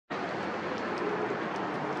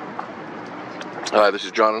Hi, this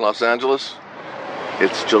is John in Los Angeles.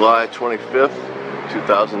 It's July 25th,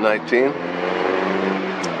 2019.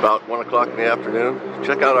 About 1 o'clock in the afternoon.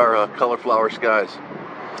 Check out our cauliflower skies.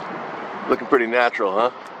 Looking pretty natural,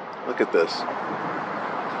 huh? Look at this.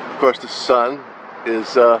 Of course, the sun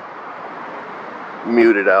is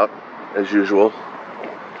muted out, as usual.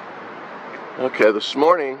 Okay, this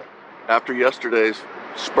morning, after yesterday's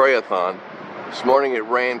spray-a-thon, this morning it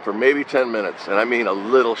rained for maybe 10 minutes, and I mean a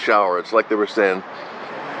little shower. It's like they were saying,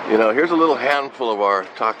 you know, here's a little handful of our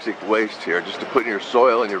toxic waste here, just to put in your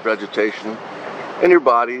soil and your vegetation, and your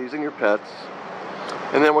bodies and your pets,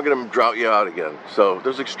 and then we're going to drought you out again. So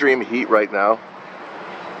there's extreme heat right now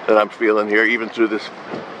that I'm feeling here, even through this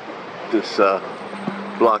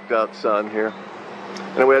blocked out sun here.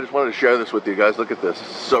 Anyway, I just wanted to share this with you guys. Look at this.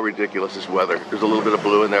 It's so ridiculous, this weather. There's a little bit of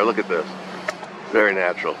blue in there. Look at this. Very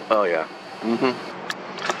natural. Oh yeah.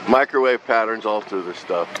 Microwave patterns all through this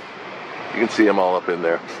stuff. You can see them all up in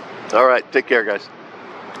there. All right, take care, guys.